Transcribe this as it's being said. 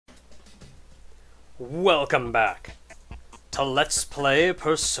Welcome back to Let's Play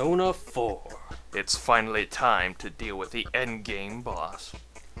Persona 4. It's finally time to deal with the endgame boss.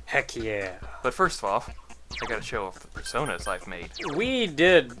 Heck yeah. But first off, I gotta show off the personas I've made. We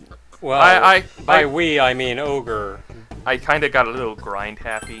did, well, by I we I mean Ogre. I kinda got a little grind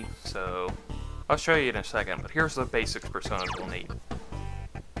happy, so I'll show you in a second, but here's the basic personas we'll need.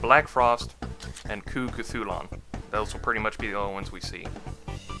 Black Frost and Ku Cthulhu. Those will pretty much be the only ones we see.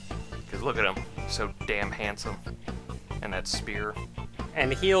 Because look at him, so damn handsome. And that spear.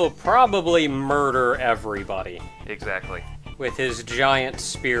 And he'll probably murder everybody. Exactly. With his giant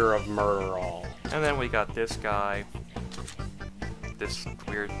spear of murder all. And then we got this guy. This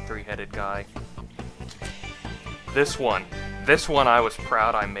weird three-headed guy. This one I was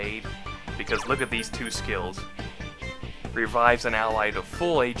proud I made, because look at these two skills. Revives an ally to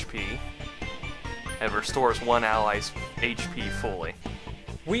full HP, and restores one ally's HP fully.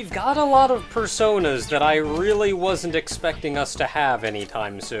 We've got a lot of personas that I really wasn't expecting us to have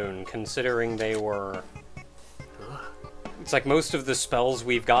anytime soon, considering they were... It's like most of the spells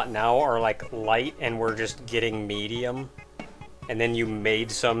we've got now are like light and we're just getting medium. And then you made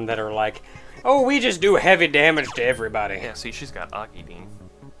some that are like, oh, we just do heavy damage to everybody. Yeah, see, she's got Akidine.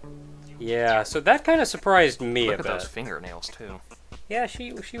 Yeah, so that kind of surprised me a bit. Look at those fingernails, too. Yeah,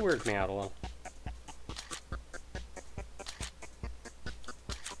 she weirded me out a little.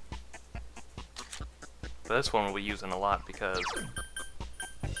 But this one we'll be using a lot because...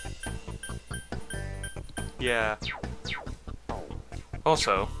 Yeah.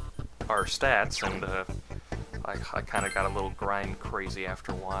 Also, our stats, and I kind of got a little grind crazy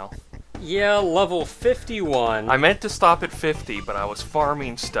after a while. Yeah, level 51. I meant to stop at 50, but I was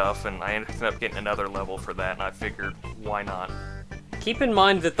farming stuff, and I ended up getting another level for that, and I figured, why not? Keep in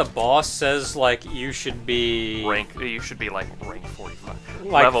mind that the boss says, like, you should be... You should be, like, rank 45.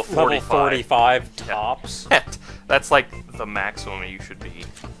 Like, level 45. Level 45 tops. Yeah. That's, like, the maximum you should be.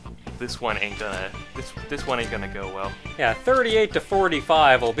 This one ain't gonna... This one ain't gonna go well. Yeah, 38 to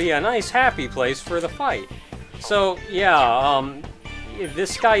 45 will be a nice happy place for the fight. So, yeah,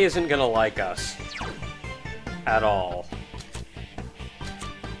 this guy isn't gonna like us. At all.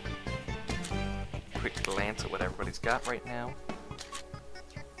 Quick glance at what everybody's got right now.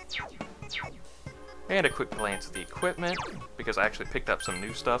 And a quick glance at the equipment, because I actually picked up some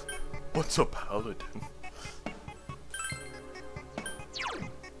new stuff. What's a paladin?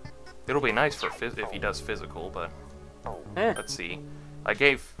 It'll be nice for if he does physical, but let's see.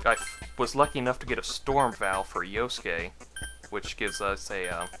 I was lucky enough to get a storm vow for Yosuke, which gives us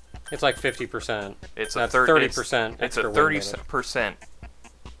a it's like 50%. It's That's a 30%. It's a 30%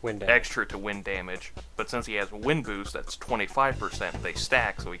 wind damage. extra to wind damage, but since he has wind boost, that's 25%. They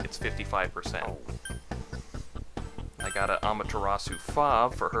stack, so he gets 55%. I got an Amaterasu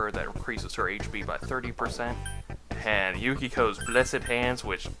Fob for her that increases her HP by 30%. And Yukiko's Blessed Hands,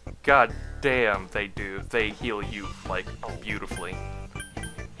 which, god damn, they do. They heal you, like, beautifully.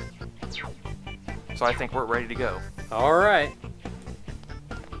 So I think we're ready to go. Alright.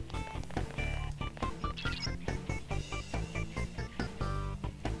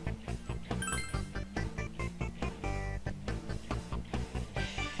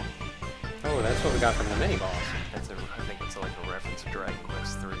 Oh, that's what we got from the mini-boss. I think it's like a reference to Dragon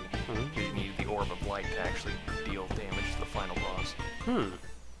Quest III. Mm-hmm. You need the Orb of Light to actually deal damage to the final boss.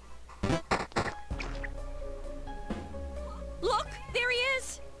 Look! There he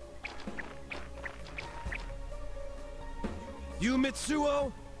is! You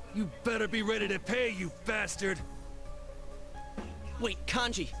Mitsuo? You better be ready to pay, you bastard! Wait,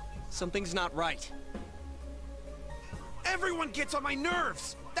 Kanji, something's not right. Everyone gets on my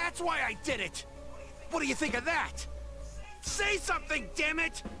nerves! That's why I did it! What do you think of that? Say something, damn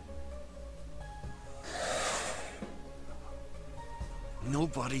it!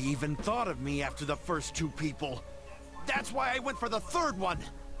 Nobody even thought of me after the first two people. That's why I went for the third one.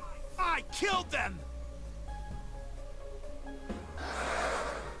 I killed them!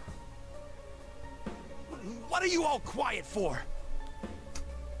 What are you all quiet for?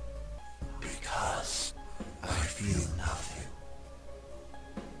 Because I feel nothing.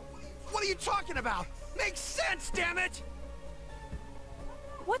 What are you talking about? Makes sense, damn it!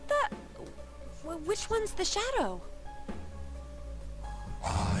 What the... Which one's the shadow?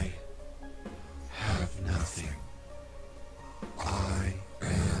 I have nothing. I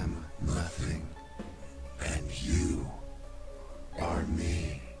am nothing. And you are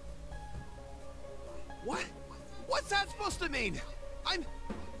me. What? What's that supposed to mean? I'm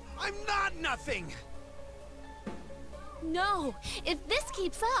not nothing! No! If this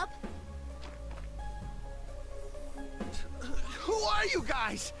keeps up... Who are you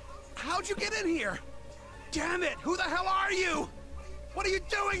guys? How'd you get in here? Damn it! Who the hell are you? What are you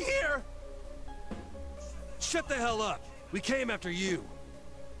doing here? Shut the hell up! We came after you.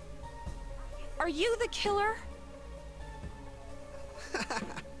 Are you the killer?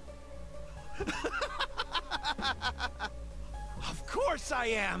 Of course I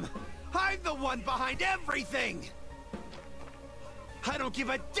am! I'm the one behind everything! I don't give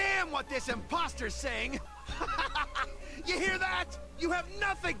a damn what this imposter's saying! You hear that? You have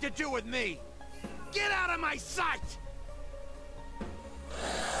nothing to do with me! Get out of my sight!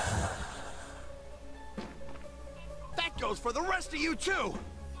 That goes for the rest of you too!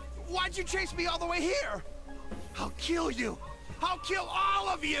 Why'd you chase me all the way here? I'll kill you! I'll kill all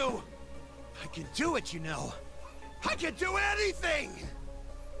of you! I can do it, you know. I can do anything!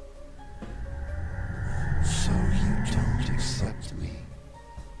 So you don't accept me.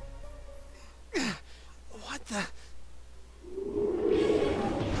 What the...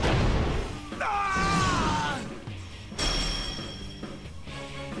 Ah!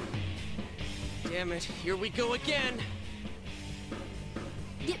 Damn it, here we go again.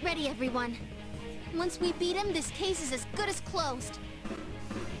 Get ready, everyone. Once we beat him, this case is as good as closed.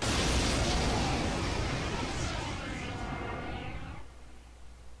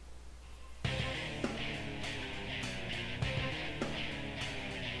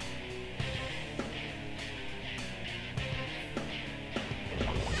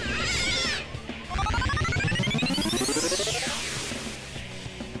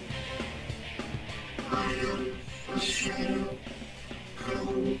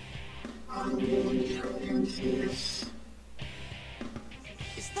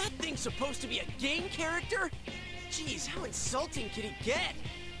 Is that thing supposed to be a game character? Jeez, how insulting can he get?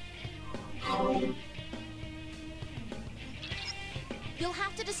 You'll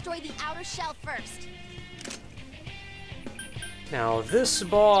have to destroy the outer shell first. Now, this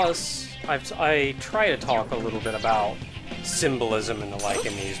boss, I try to talk a little bit about symbolism and the like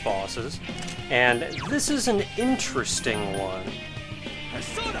in these bosses, and this is an interesting one.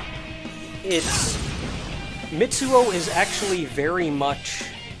 Persona! It's... Mitsuo is actually very much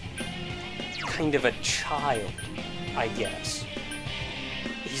kind of a child, I guess.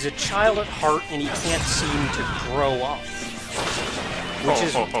 He's a child at heart, and he can't seem to grow up.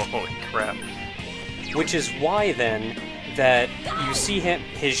 Holy crap. Which is why, then, that you see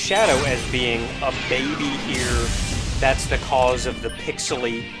his shadow as being a baby here. That's the cause of the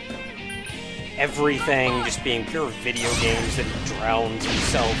pixely everything just being pure video games that he drowns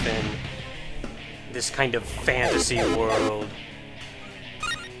himself in. This kind of fantasy world.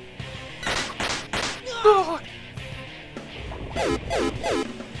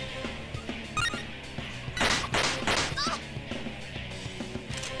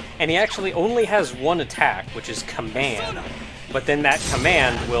 And he actually only has one attack, which is command. But then that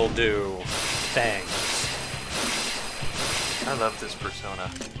command will do things. I love this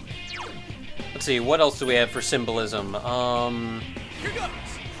persona. Let's see, what else do we have for symbolism? Here goes!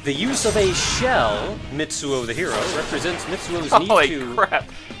 The use of a shell, Mitsuo the hero, represents Mitsuo's need Holy to... crap!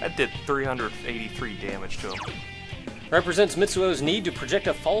 That did 383 damage to him. Represents Mitsuo's need to project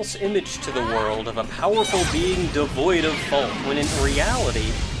a false image to the world of a powerful being devoid of fault, when in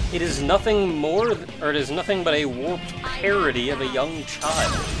reality, it is nothing more, or it is nothing but a warped parody of a young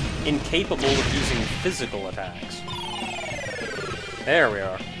child, incapable of using physical attacks. There we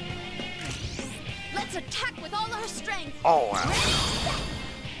are. Let's attack with all our strength. Oh, wow.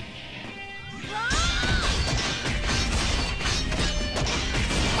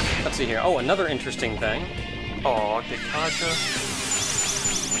 Let's see here. Oh, another interesting thing. Oh, Dekaja.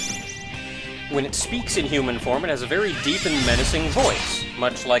 When it speaks in human form, it has a very deep and menacing voice,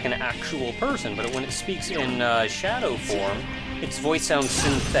 much like an actual person, but when it speaks in shadow form, its voice sounds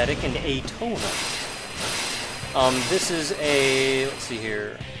synthetic and atonal. This is a... let's see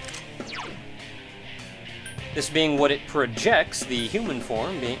here. This being what it projects, the human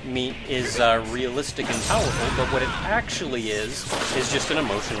form, is realistic and powerful, but what it actually is just an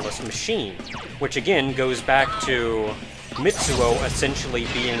emotionless machine. Which again goes back to Mitsuo essentially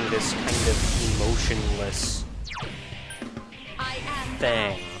being this kind of emotionless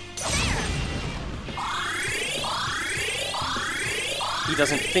thing. He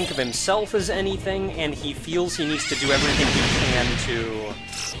doesn't think of himself as anything, and he feels he needs to do everything he can to...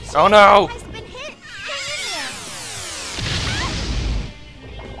 Oh no! Has been hit.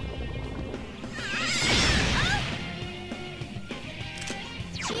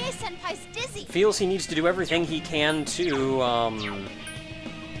 Chie-senpai's dizzy. Feels he needs to do everything he can to,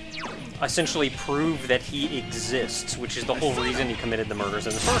 essentially prove that he exists, which is the whole reason he committed the murders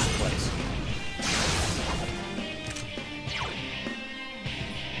in the first place.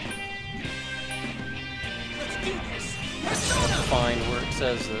 Find where it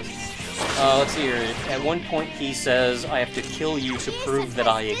says this. Let's see here. At one point he says, I have to kill you to prove that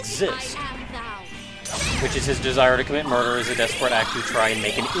I exist. Which is his desire to commit murder as a desperate act to try and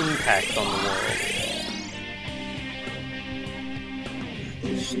make an impact on the world.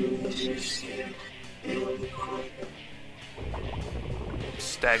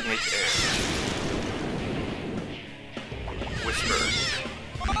 Stagnant air. Whisper.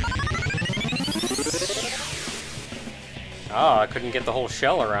 Ah, I couldn't get the whole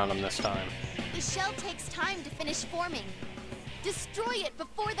shell around him this time. The shell takes time to finish forming. Destroy it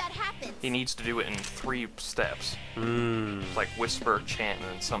before that happens. He needs to do it in 3 steps. Like whisper, chant, and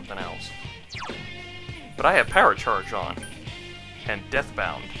then something else. But I have power charge on. And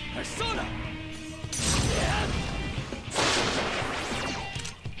deathbound. Persona!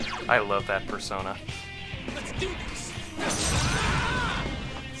 I love that persona. Let's do this!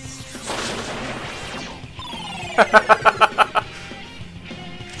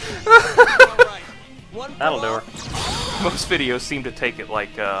 Alright, one That'll do her. Most videos seem to take it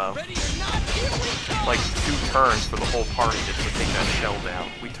like ready or not, here we go! like 2 turns for the whole party to take that shell down.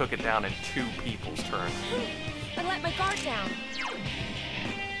 We took it down in 2 people's turns. I let my guard down.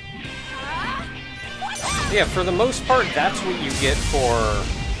 Yeah, for the most part, that's what you get for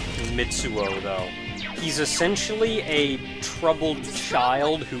Mitsuo, though. He's essentially a troubled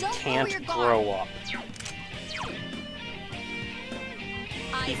child who can't grow up.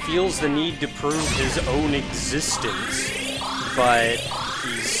 He feels the need to prove his own existence, but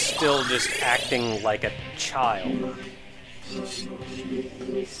he's still just acting like a child.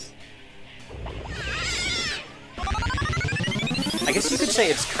 I guess you could say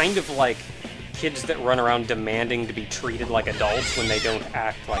it's kind of like kids that run around demanding to be treated like adults when they don't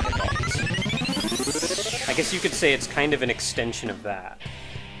act like adults. I guess you could say it's kind of an extension of that.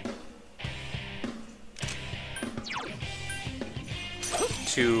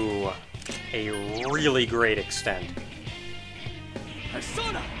 To a really great extent.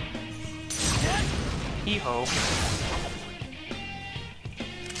 Persona! Hee-ho.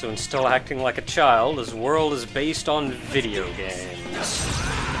 So in still acting like a child, his world is based on video games.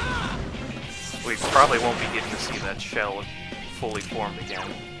 We probably won't be getting to see that shell fully formed again.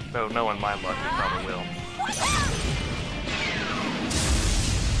 Though, knowing my luck, we probably will.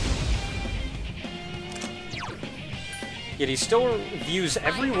 Yet he still views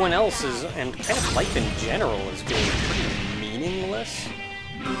everyone else's, and kind of life in general, as being pretty meaningless.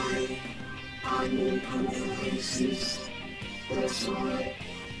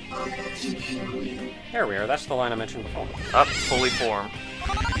 There we are, that's the line I mentioned before. Up, fully formed.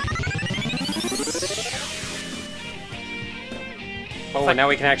 Oh, and now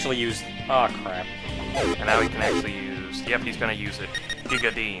we can actually use... Oh, crap. And now he can actually use... Yep, he's gonna use it.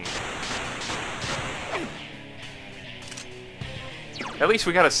 Gigadine. At least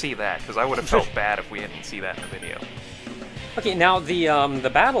we got to see that, because I would have felt bad if we didn't see that in the video. Okay, now the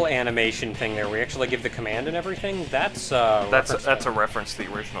battle animation thing there, we actually give the command and everything. That's a reference to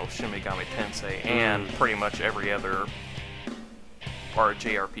the original Shin Megami Tensei and pretty much every other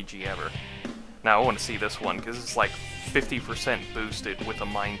JRPG ever. Now I want to see this one because it's like 50% boosted with a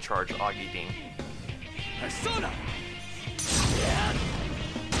mind charge Agiding. Persona!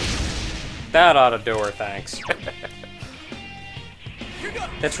 That ought to do her, thanks.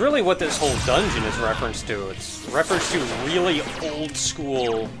 That's really what this whole dungeon is reference to. It's reference to really old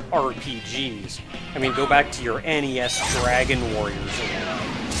school RPGs. I mean, go back to your NES Dragon Warriors and all.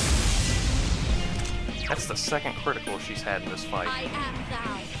 That's the second critical she's had in this fight. I am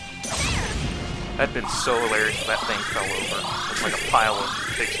thou. That'd been so hilarious if that thing fell over. It's like a pile of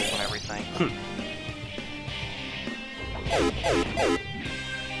pixels and everything.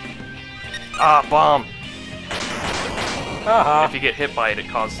 Ah, bomb! Haha. If you get hit by it, it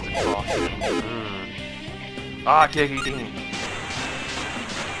causes exhaustion. Ah, Gigadine!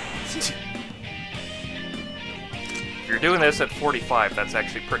 If you're doing this at 45, that's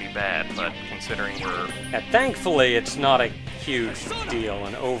actually pretty bad, but considering we're... Yeah, thankfully, it's not a huge deal,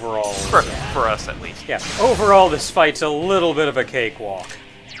 and overall... For us, at least. Yeah, overall, this fight's a little bit of a cakewalk.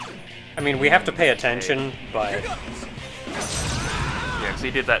 I mean, we have to pay attention, but... Yeah, because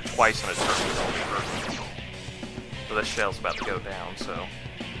he did that twice in a turn. But the shell's about to go down, so...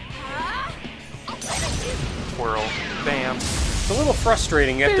 Twirl. Bam. It's a little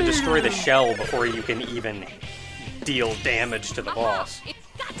frustrating. You have to destroy the shell before you can even deal damage to the boss.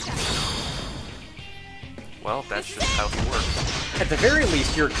 Well, that's just how he works. At the very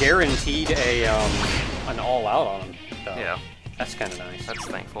least, you're guaranteed an all-out on him, though. Yeah. That's kind of nice. That's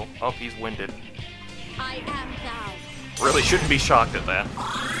thankful. Oh, he's winded. I am thou. Really shouldn't be shocked at that.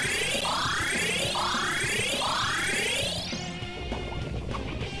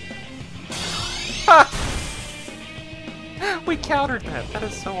 We countered that. That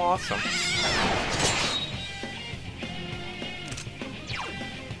is so awesome.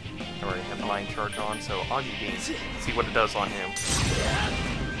 I already have the Mind Charge on, so Augie Bean. See what it does on him.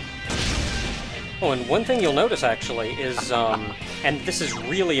 Oh, and one thing you'll notice actually is, and this is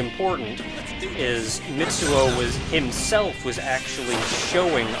really important, is Mitsuo himself was actually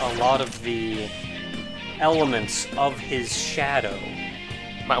showing a lot of the elements of his shadow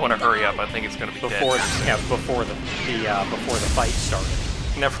Might want to hurry up. I think it's going to be before dead. before the fight started.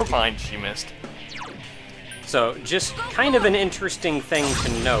 Never mind, she missed. So, just kind of an interesting thing to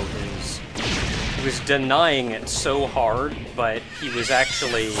note is he was denying it so hard, but he was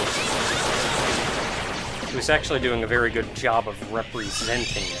actually doing a very good job of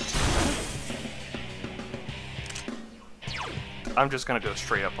representing it. I'm just gonna go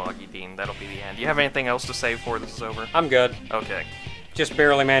straight up Augie Dean. That'll be the end. Do you have anything else to say before this is over? I'm good. Okay. Just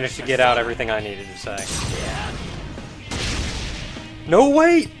barely managed to get out everything I needed to say. No,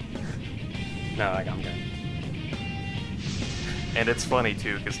 wait! No, I'm good. And it's funny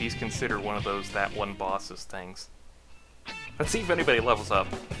too, because he's considered one of those that one boss's things. Let's see if anybody levels up.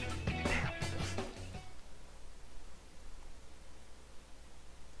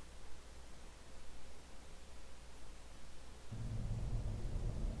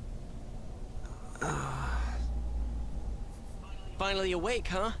 Finally awake,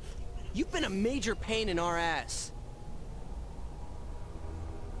 huh? You've been a major pain in our ass.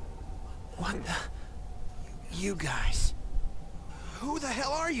 What the... You guys... Who the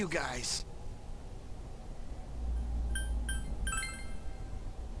hell are you guys?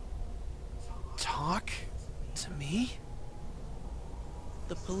 Talk to me?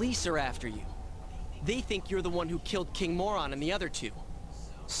 The police are after you. They think you're the one who killed King Moron and the other two.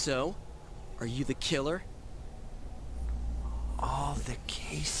 So, are you the killer? All the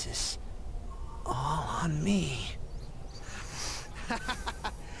cases... all on me.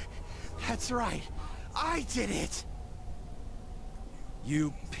 That's right. I did it!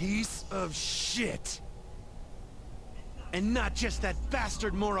 You piece of shit! And not just that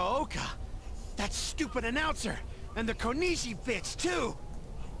bastard Muraoka! That stupid announcer! And the Konishi bitch, too!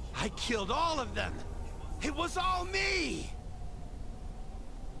 I killed all of them! It was all me!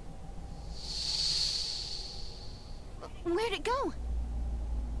 Where'd it go?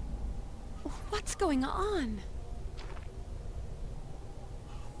 What's going on?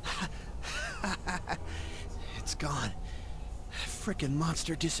 It's gone. That frickin'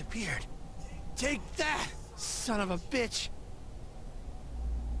 monster disappeared. Take that, son of a bitch!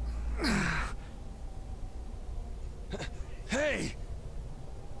 Hey!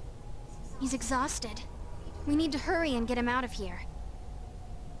 He's exhausted. We need to hurry and get him out of here.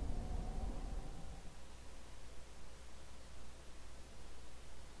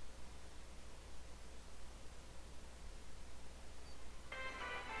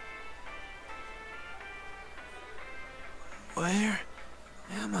 Where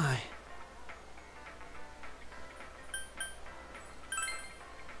am I?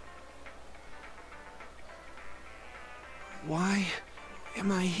 Why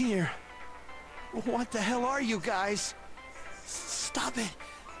am I here? What the hell are you guys? Stop it!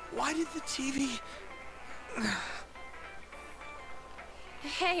 Why did the TV...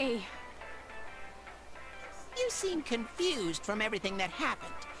 Hey. You seem confused from everything that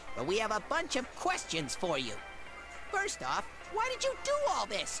happened, but we have a bunch of questions for you. First off, why did you do all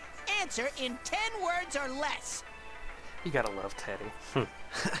this? Answer in 10 words or less. You gotta love Teddy.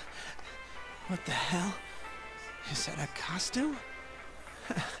 What the hell? Is that a costume?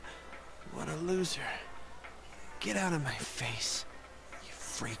 What a loser. Get out of my face, you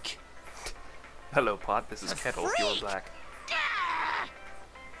freak. Hello, Pot. This is Kettle. You're black.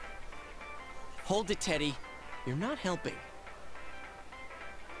 Hold it, Teddy. You're not helping.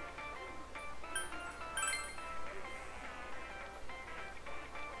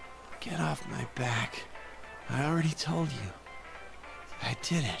 Get off my back. I already told you. I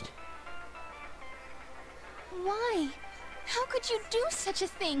did it. Why? How could you do such a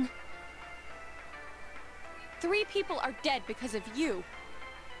thing? 3 people are dead because of you.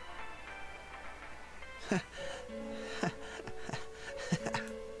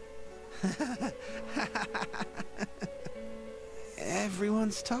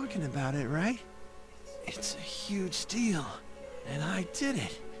 Everyone's talking about it, right? It's a huge deal. And I did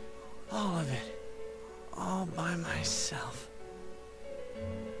it. All of it. All by myself.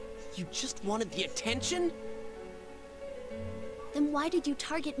 You just wanted the attention? Then why did you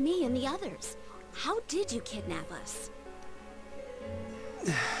target me and the others? How did you kidnap us?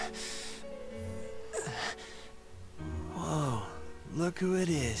 Whoa, look who it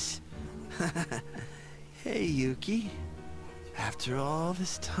is. Hey, Yuki. After all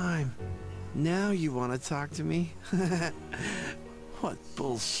this time, now you want to talk to me? What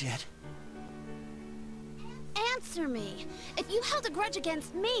bullshit. Answer me. If you held a grudge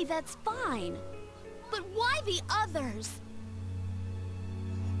against me, that's fine. But why the others?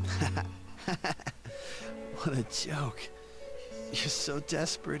 What a joke. You're so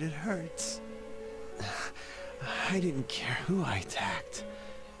desperate it hurts. I didn't care who I attacked.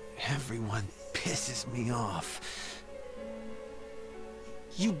 Everyone pisses me off.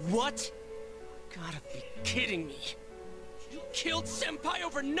 You what? Gotta be kidding me. You killed Senpai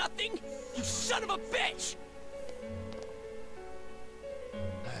over nothing? You son of a bitch!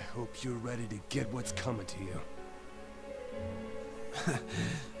 I hope you're ready to get what's coming to you.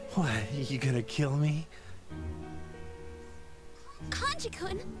 What, you gonna kill me?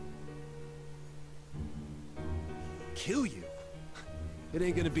 Kanji-kun! Kill you? It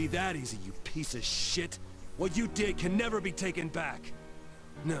ain't gonna be that easy, you piece of shit. What you did can never be taken back.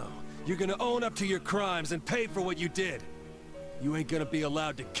 No, you're gonna own up to your crimes and pay for what you did. You ain't gonna be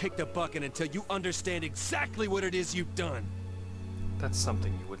allowed to kick the bucket until you understand exactly what it is you've done. That's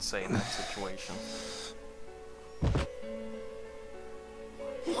something you would say in that situation.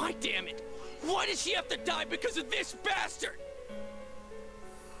 Why, damn it? Why does she have to die because of this bastard?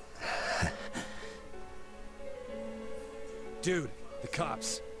 Dude, the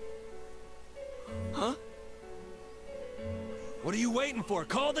cops. Huh? What are you waiting for?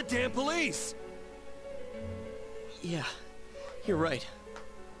 Call the damn police! Yeah, you're right.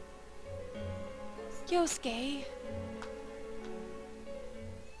 Yosuke.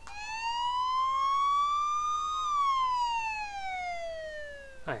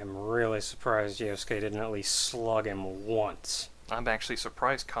 I am really surprised Yosuke didn't at least slug him once. I'm actually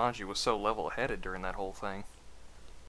surprised Kanji was so level-headed during that whole thing.